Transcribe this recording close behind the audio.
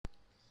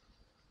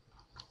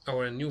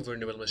Our new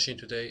vulnerable machine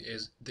today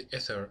is the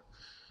Ether,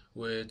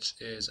 which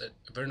is a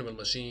vulnerable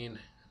machine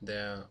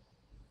that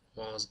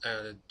was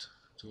added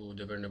to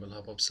the Vulnerable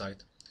Hub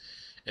website.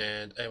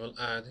 And I will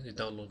add the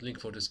download link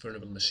for this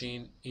vulnerable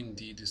machine in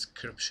the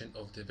description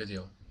of the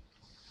video.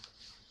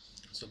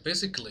 So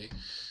basically,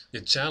 the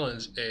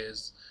challenge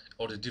is,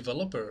 or the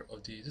developer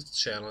of this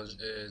challenge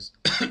is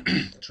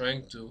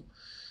trying to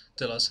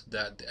tell us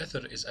that the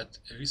Ether is a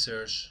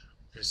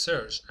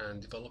research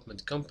and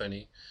development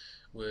company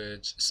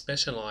which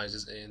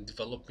specializes in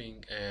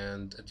developing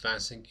and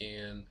advancing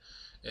in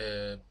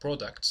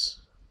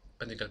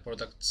medical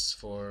products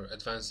for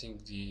advancing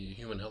the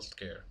human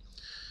healthcare.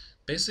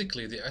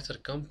 Basically, the Ether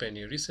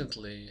company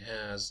recently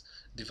has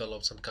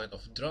developed some kind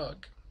of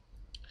drug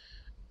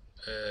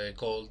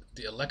called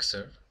the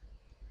elixir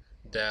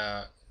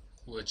that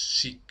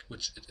which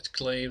it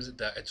claims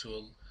that it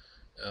will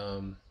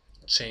um,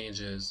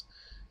 changes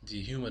the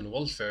human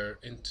welfare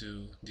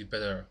into the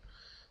better.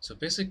 So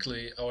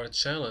basically, our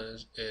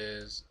challenge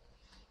is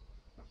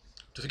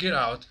to figure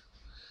out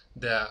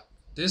that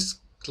this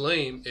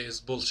claim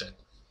is bullshit.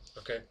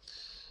 Okay,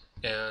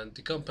 and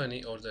the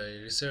company or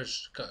the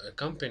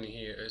company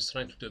here is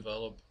trying to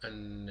develop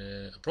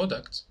a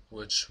product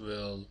which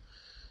will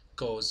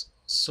cause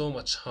so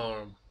much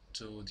harm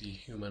to the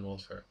human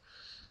welfare.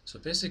 So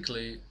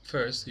basically,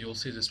 first you will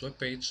see this web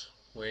page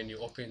when you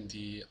open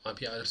the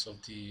IP address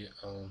of the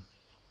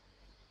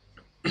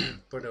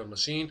vulnerable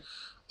machine.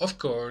 Of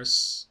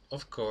course,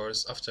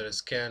 after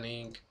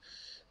scanning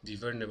the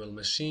vulnerable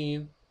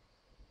machine,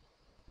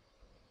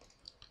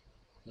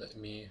 let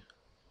me.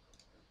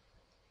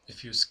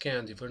 If you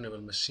scan the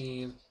vulnerable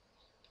machine,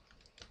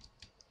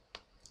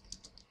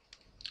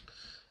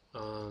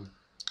 um,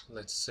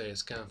 let's say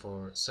scan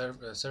for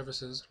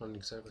services,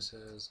 running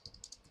services.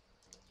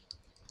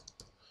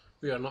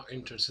 We are not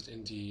interested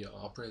in the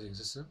operating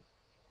system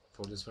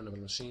for this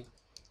vulnerable machine.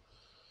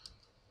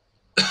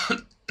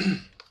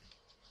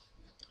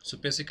 So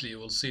basically, you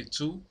will see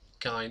two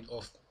kind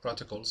of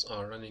protocols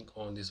are running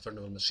on this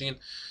vulnerable machine.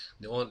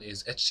 The one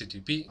is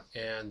HTTP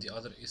and the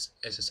other is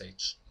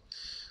SSH.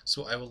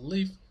 So I will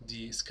leave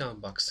the scan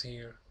box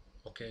here,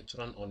 okay, to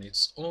run on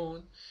its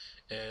own,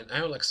 and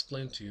I will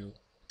explain to you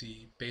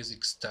the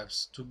basic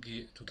steps to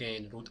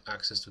gain root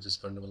access to this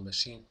vulnerable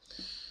machine.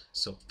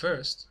 So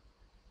first,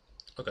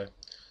 okay,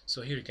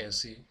 so here you can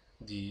see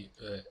the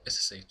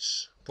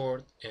SSH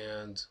port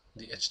and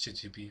the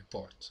HTTP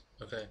port.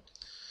 Okay,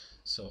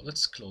 so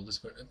let's close this.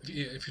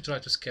 If you try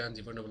to scan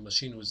the vulnerable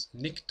machine with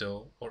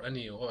Nikto or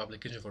any web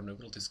application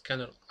vulnerability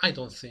scanner, I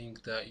don't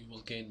think that you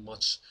will gain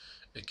much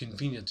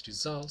convenient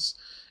results,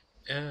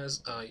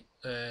 as I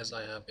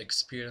have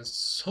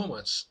experienced so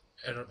much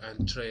error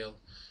and trail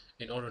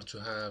in order to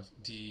have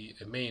the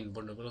main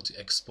vulnerability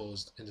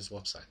exposed in this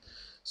website.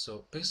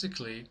 So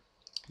basically,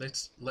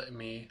 let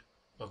me,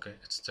 okay,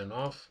 let's turn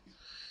off.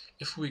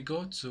 If we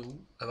go to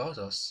about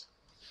us,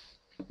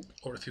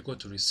 or if you go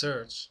to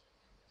research,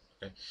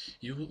 okay,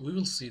 we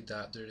will see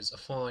that there is a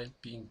file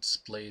being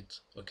displayed,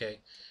 okay,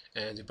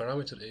 and the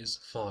parameter is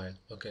file.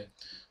 Okay,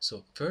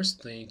 so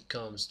first thing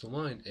comes to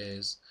mind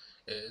is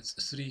it's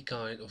three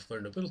kind of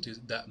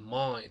vulnerabilities that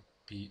might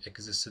be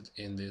existed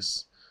in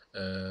this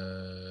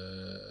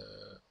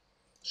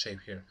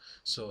shape here.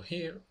 So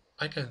here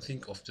I can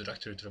think of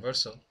directory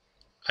traversal,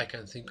 I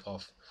can think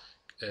of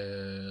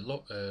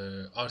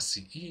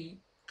RCE,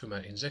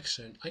 command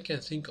injection, I can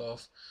think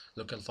of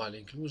local file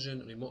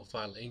inclusion, remote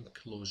file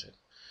inclusion.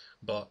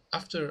 But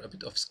after a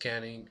bit of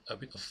scanning, a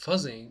bit of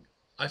fuzzing,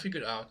 I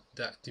figured out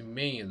that the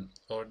main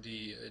or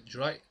the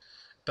right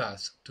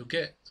path to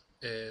get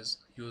is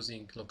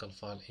using local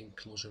file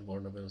inclusion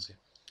vulnerability.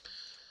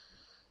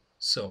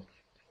 So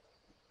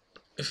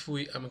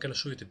I'm going to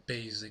show you the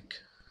basic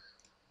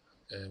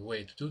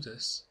way to do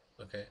this.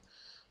 Okay,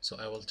 so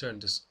I will turn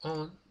this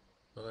on.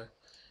 Okay,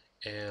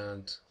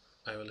 and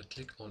I will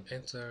click on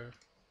enter.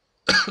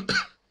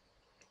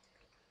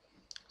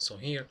 So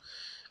here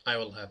I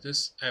will have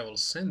this. I will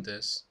send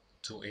this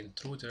to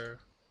intruder.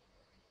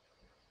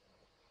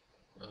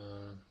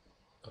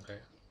 Okay,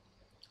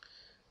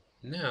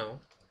 now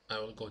I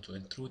will go to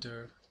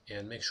intruder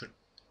and make sure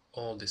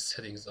all the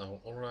settings are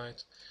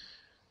alright.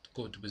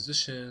 Go to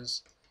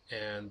positions,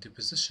 and the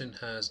position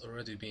has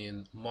already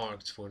been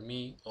marked for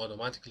me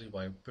automatically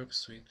by Purpose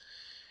Suite.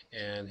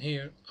 And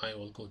here I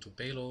will go to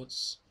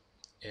payloads,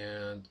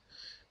 and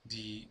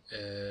the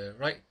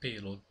right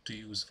payload to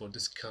use for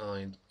this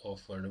kind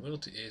of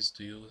vulnerability is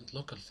to use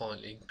local file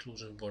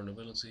inclusion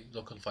vulnerability,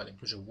 local file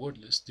inclusion word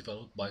list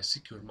developed by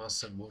Secure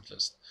Master Word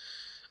List.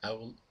 I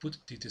will put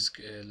the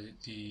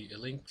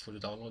link for the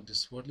download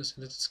this word list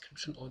in the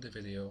description of the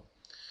video.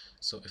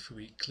 So if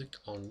we click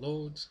on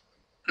load,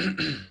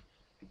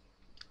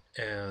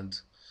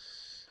 and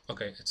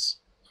okay, it's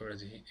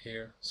already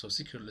here. So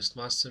Secure List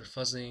Master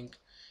fuzzing,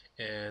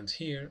 and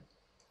here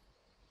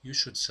you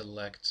should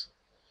select,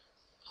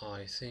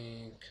 I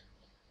think,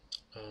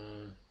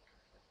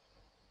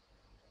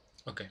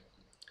 okay,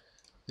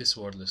 this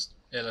word list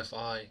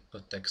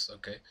LFI.text.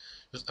 Okay,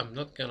 just I'm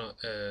not gonna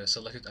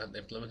select it and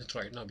implement it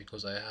right now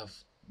because I have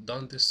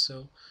done this.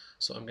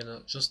 So I'm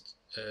gonna just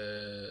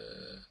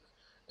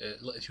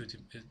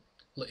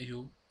let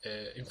you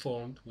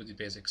informed with the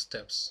basic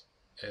steps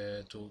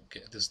to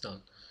get this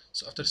done.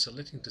 So after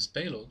selecting this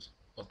payload,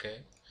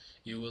 okay,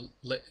 you will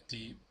let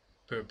the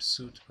perp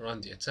suit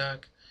run the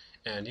attack,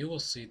 and you will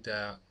see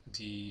that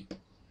the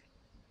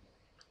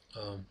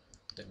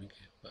let me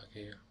get back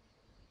here.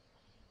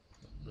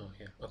 No,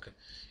 here. Okay,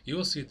 you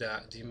will see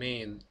that the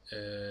main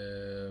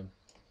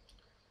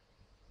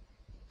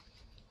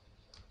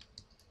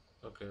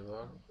okay,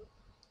 well,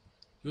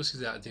 you'll see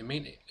that the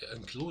main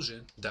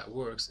inclusion that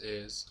works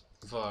is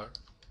var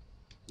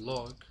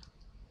log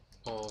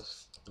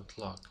auth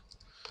log.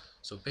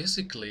 So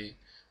basically,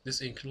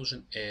 this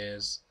inclusion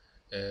is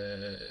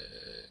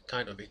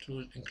kind of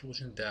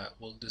inclusion that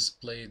will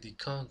display the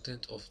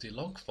content of the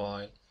log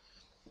file,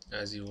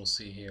 as you will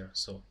see here.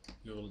 So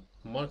you will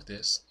mark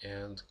this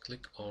and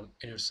click on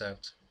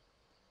intercept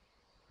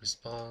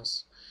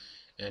response,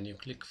 and you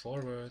click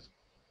forward.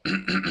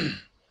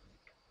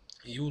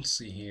 You will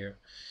see here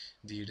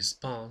the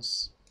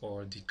response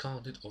or the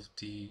content of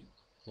the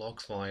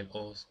log file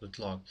of the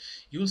log.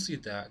 You'll see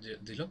that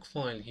the log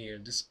file here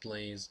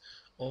displays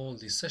all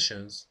the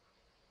sessions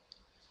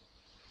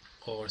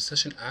or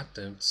session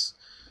attempts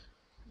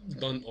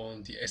done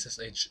on the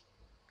SSH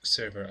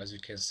server, as you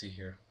can see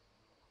here.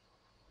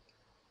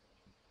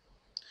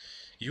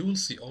 You will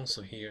see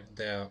also here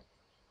that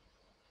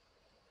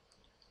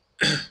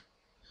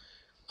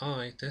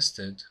I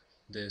tested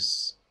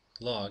this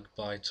log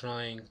by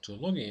trying to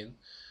log in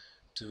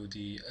to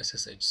the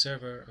SSH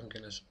server. I'm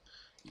gonna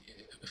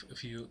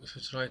if you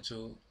try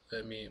to,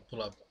 let me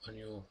pull up a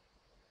new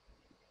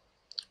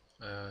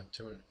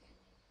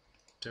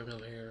terminal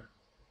here.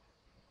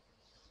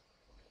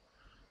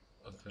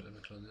 Okay, let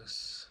me close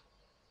this.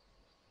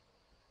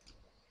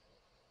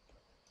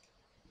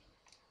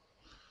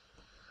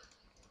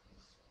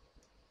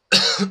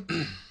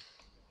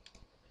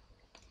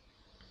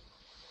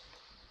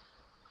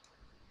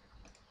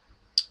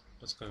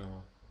 What's going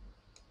on?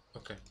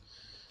 Okay,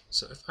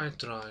 so if I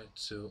try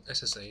to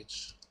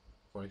SSH,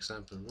 for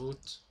example,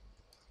 root,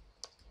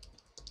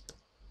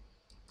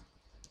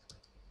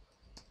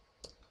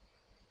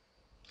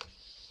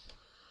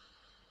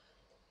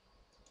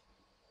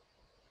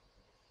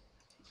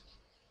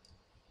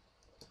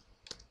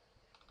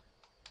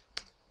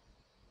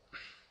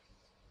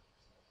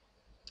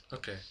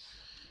 okay,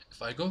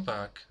 if I go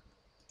back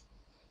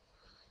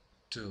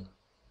to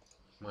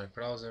my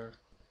browser,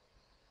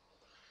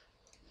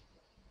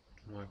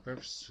 my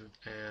purpose,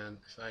 and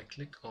if I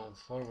click on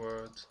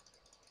forward,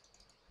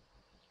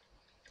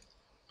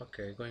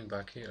 okay, going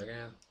back here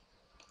again,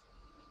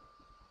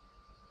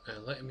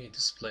 and let me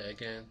display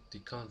again the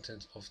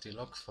content of the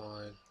log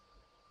file.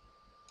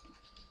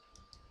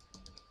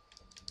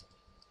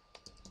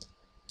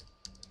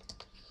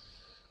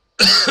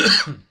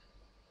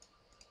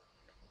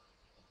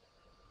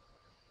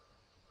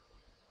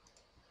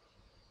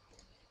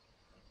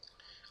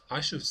 I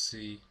should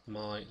see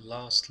my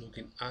last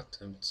login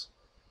attempt.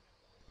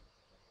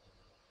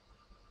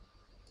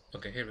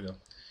 Okay, here we go.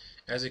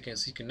 As you can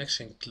see,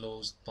 connection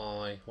closed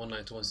by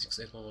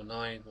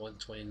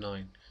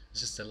 192.168.119.129.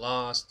 This is the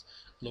last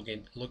log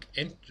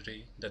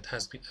entry that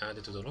has been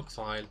added to the log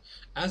file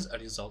as a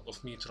result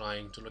of me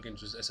trying to log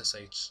into the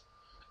SSH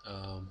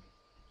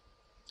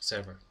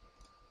server.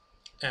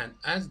 And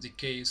as the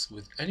case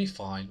with any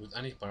file, with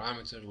any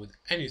parameter, with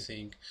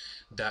anything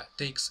that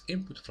takes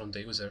input from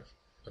the user,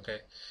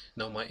 okay,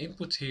 now my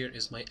input here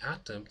is my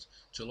attempt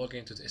to log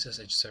into the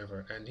SSH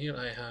server, and here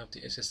I have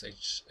the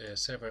SSH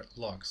server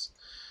logs.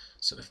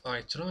 So if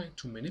I try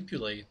to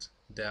manipulate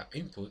the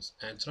input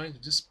and try to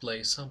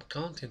display some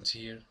content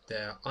here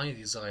that I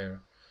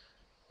desire,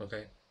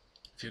 okay,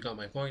 if you got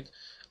my point,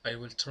 I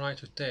will try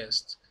to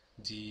test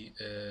the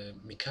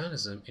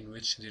mechanism in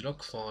which the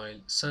log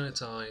file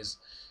sanitize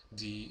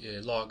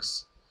the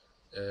logs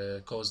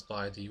caused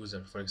by the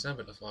user. For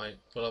example, if I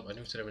pull up a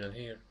new terminal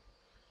here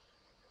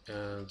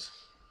and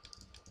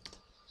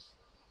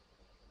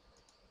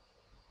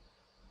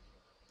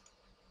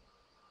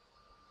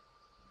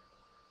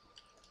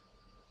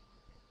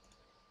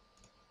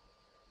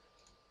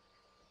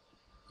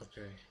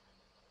okay,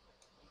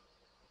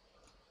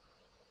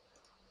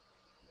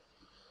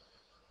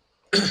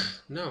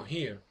 now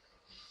here,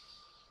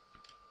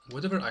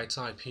 whatever I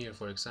type here,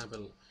 for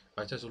example,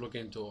 I try to log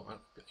into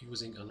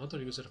using another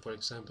user, for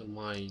example,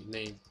 my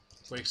name,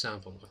 for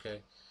example,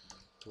 okay,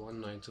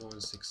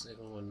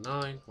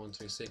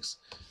 192.168.119.136.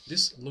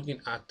 This login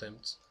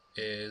attempt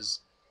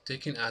is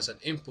taken as an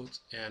input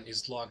and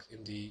is logged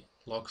in the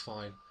log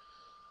file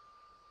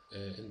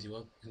in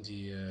the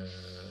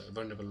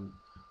vulnerable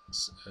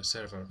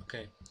server.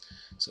 Okay,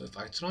 so if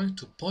I try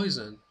to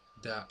poison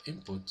that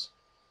input,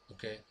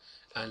 okay,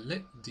 and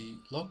let the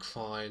log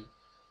file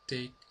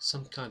take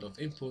some kind of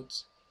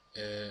input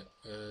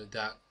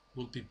that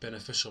will be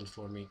beneficial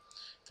for me.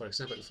 For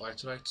example, if I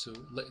try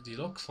to let the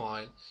log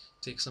file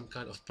take some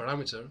kind of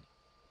parameter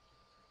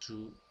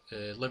to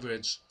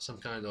leverage some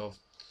kind of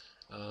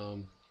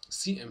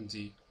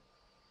CMD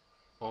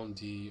on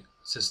the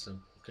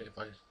system, Okay, if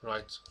I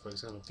write, for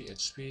example,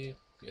 PHP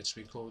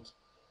code,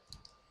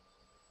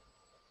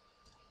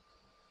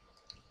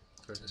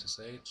 first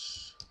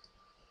SSH,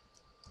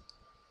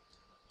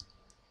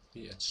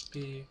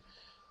 PHP,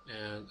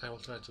 and I will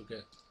try to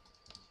get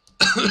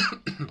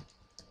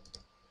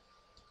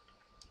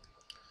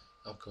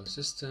Opco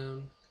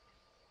system.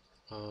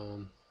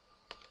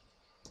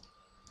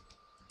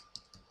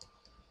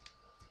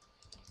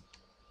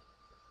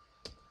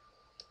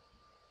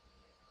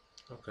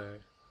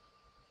 Okay.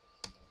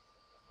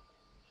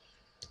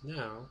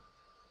 Now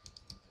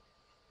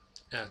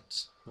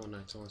at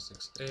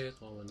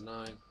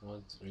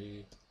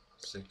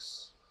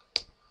 192.168.119.136.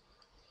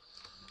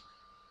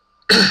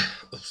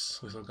 Oops,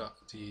 we forgot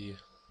the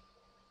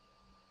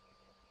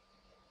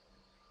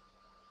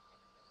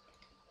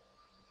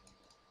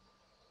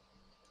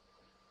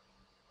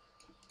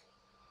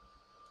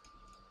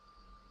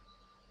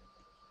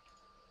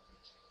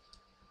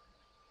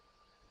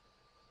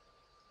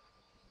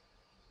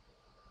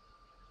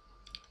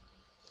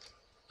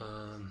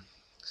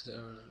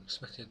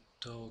expected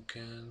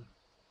token.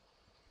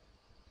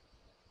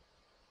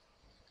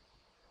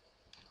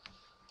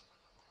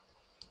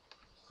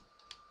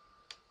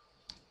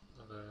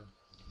 Okay.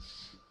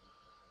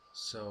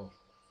 So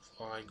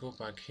if I go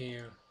back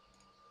here,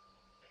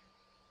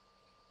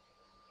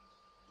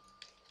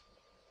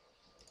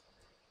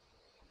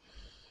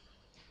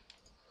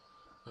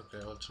 okay,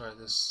 I'll try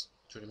this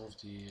to remove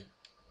the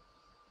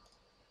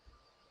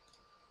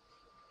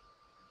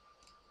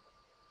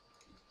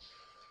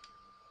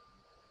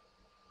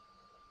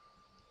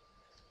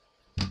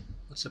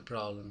what's the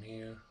problem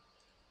here?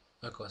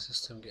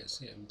 Ecosystem get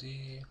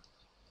CMD.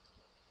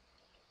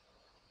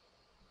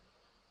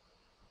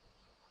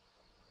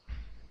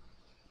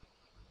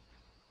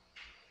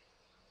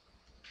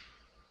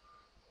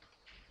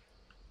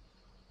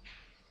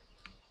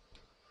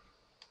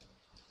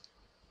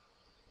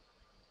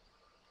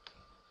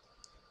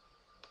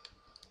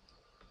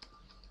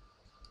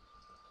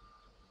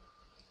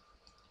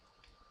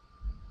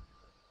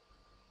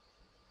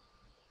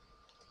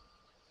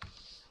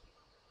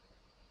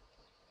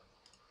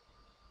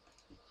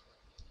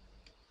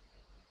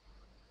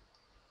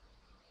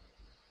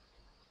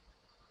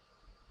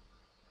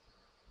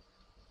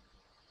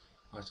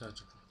 I try to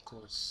put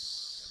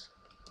quotes.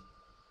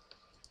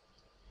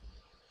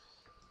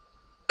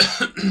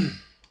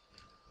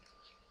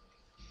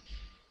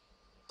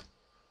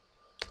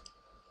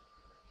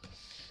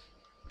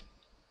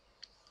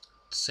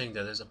 Saying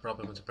that there's a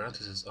problem with the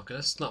parentheses. Okay,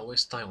 let's not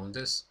waste time on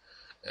this.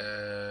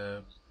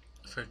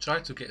 If I try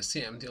to get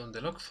CMD on the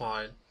log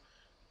file,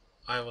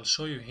 I will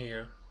show you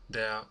here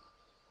that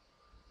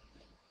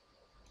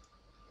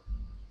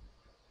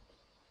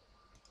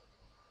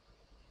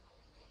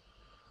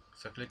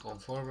if I click on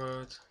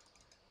forward,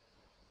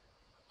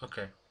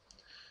 okay,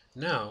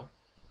 now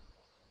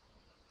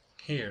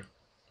here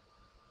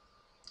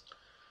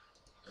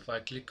if I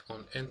click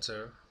on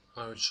enter,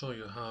 I will show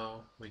you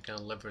how we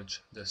can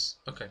leverage this.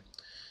 Okay,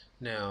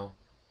 now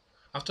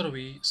after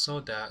we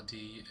saw that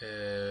the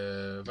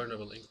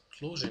vulnerable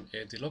inclusion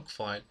in the log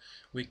file,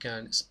 we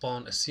can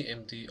spawn a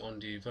CMD on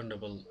the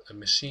vulnerable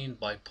machine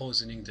by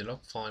poisoning the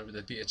log file with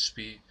a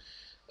PHP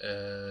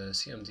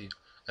CMD,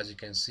 as you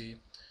can see.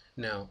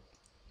 Now,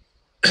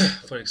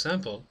 for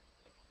example,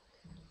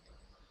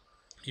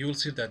 you will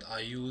see that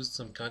I used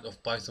some kind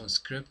of Python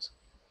script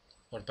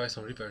or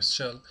Python reverse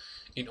shell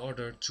in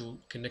order to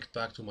connect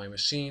back to my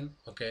machine.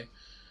 Okay,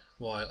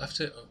 while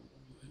after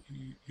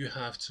you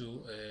have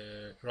to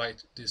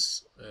write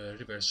this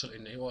reverse shell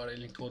in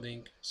URL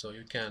encoding, so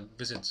you can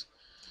visit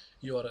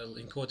URL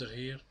encoder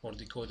here or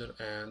decoder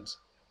and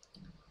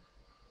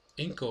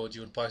encode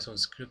your Python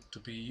script to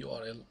be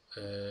URL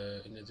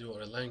in the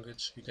URL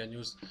language. You can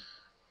use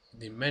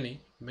the many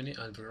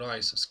and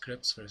various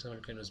scripts. For example,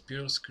 you can use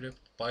Perl script,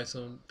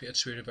 Python,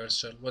 PHP reverse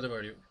shell,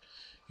 whatever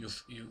you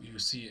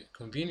see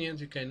convenient.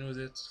 You can use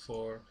it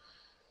for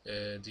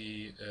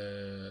the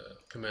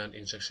command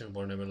injection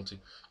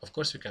vulnerability. Of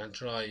course, you can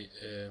try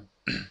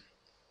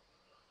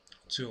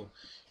to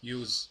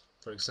use,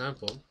 for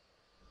example,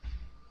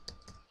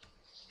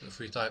 if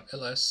we type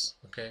ls,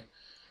 okay,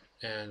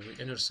 and we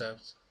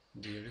intercept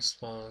the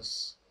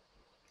response,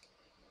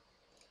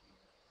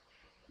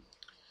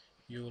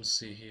 you will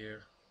see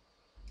here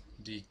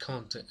the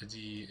content of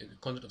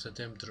the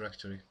temp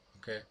directory.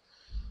 Okay,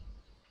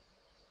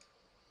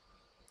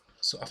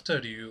 so after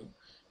you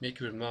make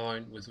your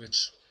mind with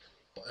which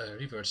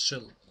reverse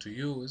shell to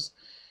use,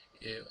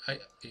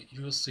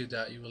 you will see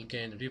that you will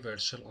gain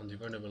reverse shell on the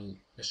vulnerable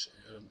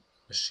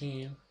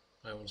machine.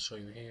 I will show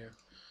you here.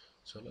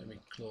 So let me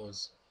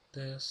close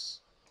this.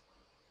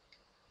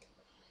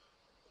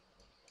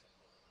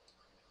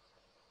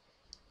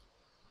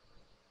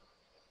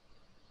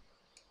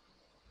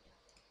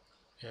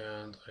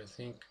 And I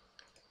think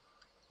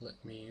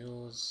let me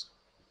use,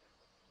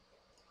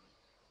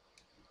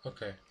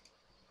 okay,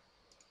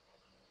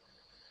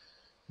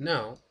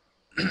 now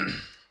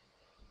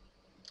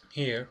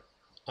here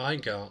I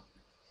got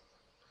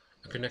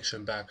a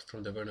connection back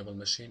from the vulnerable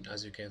machine.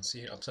 As you can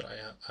see, after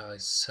I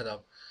set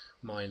up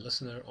my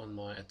listener on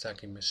my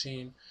attacking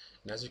machine,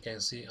 and as you can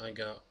see I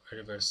got a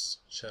reverse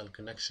shell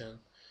connection.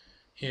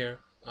 Here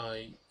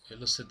I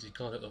listed the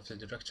content of the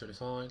directory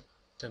file,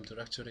 temp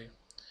directory,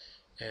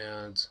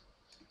 and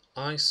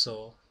I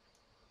saw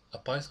a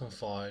Python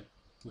file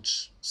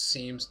which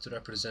seems to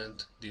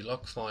represent the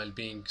log file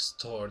being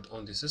stored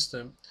on the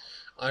system.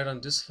 I run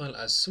this file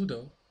as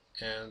sudo,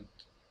 and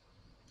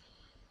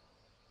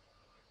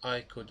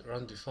I could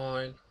run the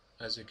file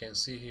as you can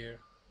see here.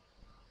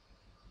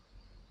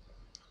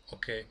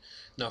 Okay,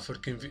 now for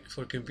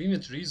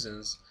convenient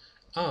reasons,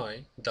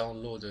 I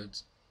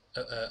downloaded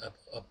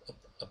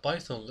a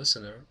Python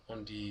listener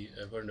on the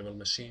vulnerable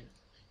machine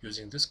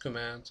using this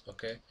command.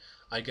 Okay,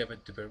 I gave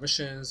it the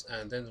permissions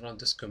and then run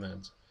this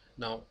command.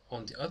 Now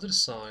on the other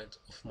side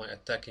of my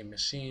attacking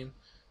machine,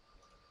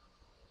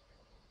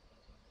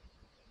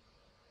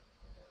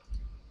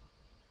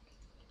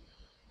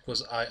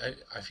 because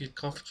I feel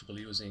comfortable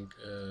using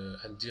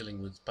and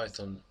dealing with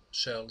Python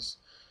shells,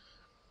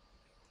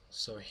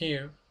 so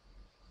here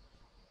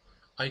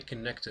I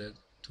connected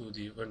to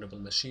the vulnerable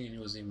machine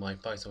using my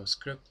Python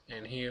script,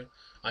 and here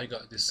I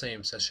got the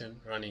same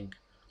session running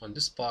on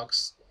this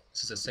box.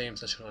 This is the same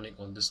session running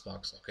on this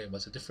box, okay,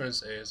 but the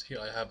difference is here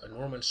I have a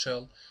normal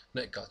shell,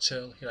 netcat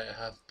shell, here I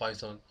have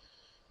Python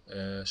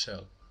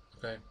shell.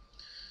 Okay,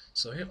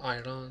 so here I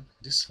run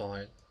this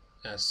file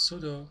as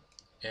sudo,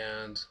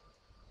 and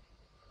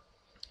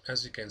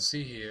as you can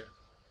see here,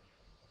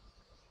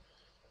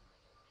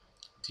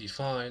 the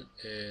file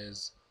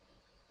is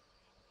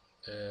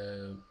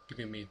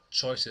giving me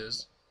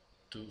choices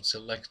to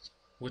select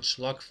which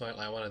log file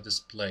I want to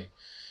display.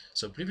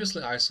 So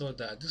previously I saw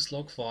that this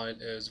log file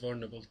is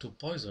vulnerable to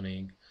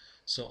poisoning,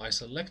 so I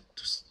select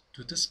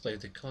to display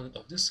the content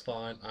of this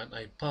file, and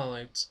I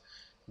piped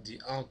the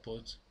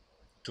output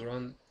to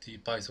run the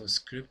Python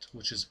script,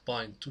 which is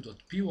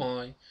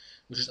bind2.py,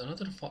 which is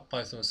another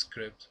Python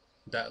script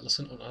that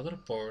listens on other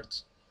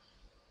ports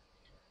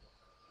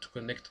to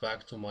connect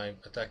back to my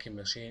attacking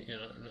machine in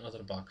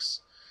another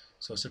box.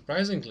 So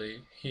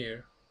surprisingly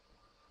here,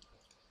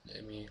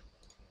 let me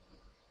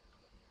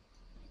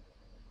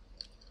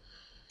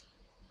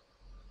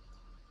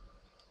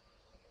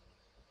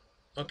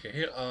okay,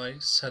 here I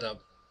set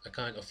up a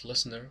kind of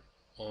listener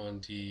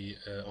on the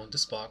on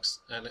this box,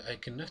 and I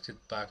connected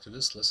back to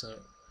this listener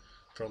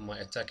from my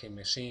attacking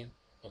machine.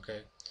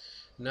 Okay,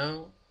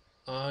 now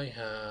I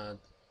had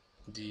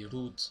the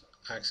root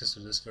access to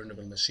this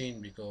vulnerable machine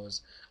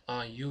because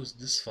I used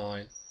this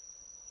file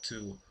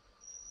to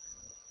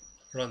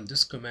run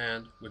this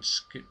command,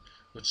 which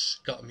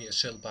got me a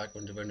shellback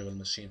on the vulnerable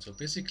machine. So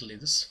basically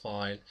this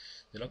file,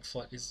 the log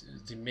file, is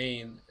the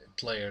main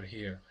player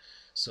here.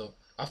 So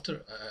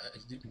after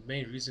the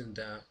main reason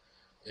that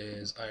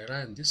is I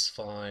ran this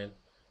file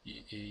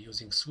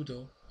using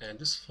sudo, and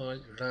this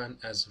file ran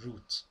as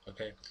root.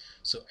 Okay,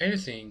 so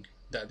anything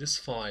that this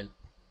file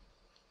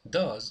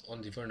does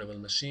on the vulnerable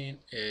machine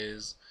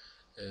is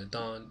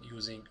done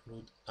using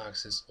root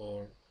access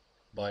or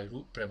by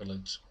root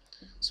privilege.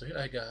 So here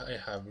I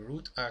have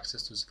root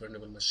access to this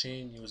vulnerable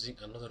machine using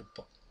another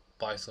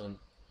Python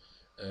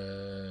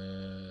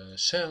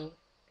shell.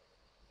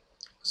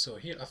 So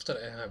here, after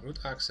I have root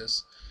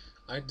access,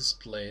 I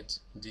displayed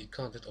the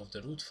content of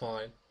the root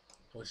file,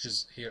 which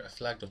is here a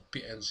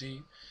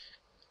flag.png.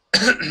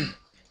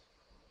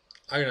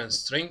 I ran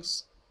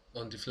strings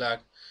on the flag,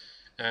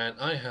 and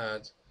I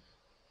had,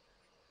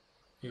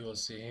 you will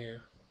see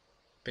here,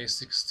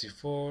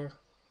 base64,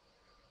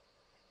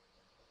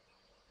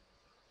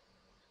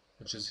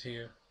 which is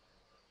here,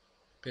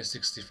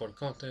 base64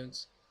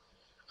 contents.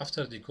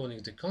 After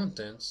decoding the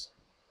contents,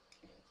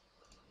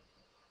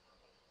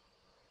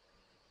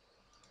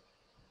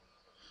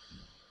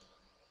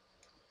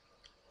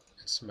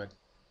 let's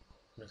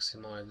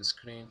maximize the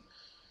screen.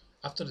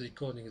 After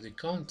decoding the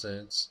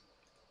contents,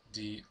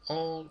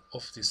 all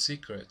of the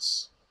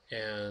secrets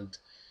and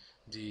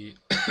the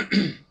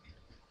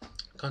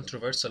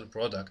controversial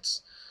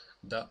products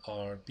that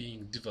are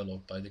being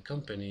developed by the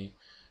company,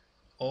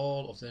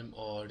 all of them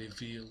are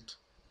revealed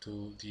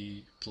to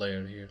the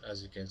player here,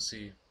 as you can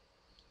see,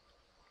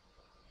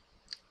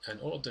 and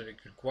all of the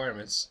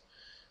requirements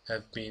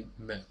have been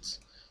met.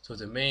 So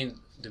the main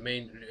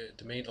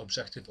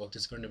objective of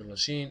this vulnerable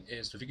machine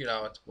is to figure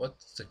out what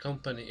the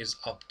company is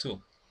up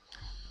to.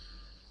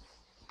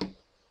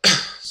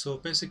 So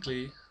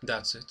basically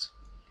that's it.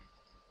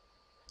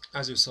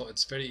 As you saw,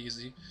 it's very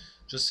easy.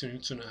 Just you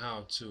need to know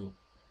how to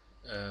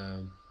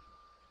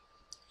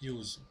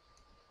use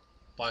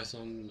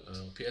Python,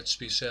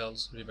 PHP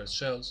shells, reverse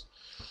shells,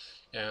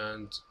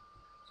 and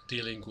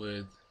dealing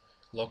with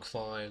log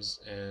files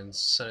and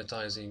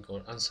sanitizing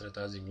or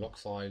unsanitizing log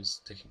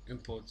files, taking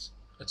inputs,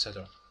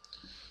 etc.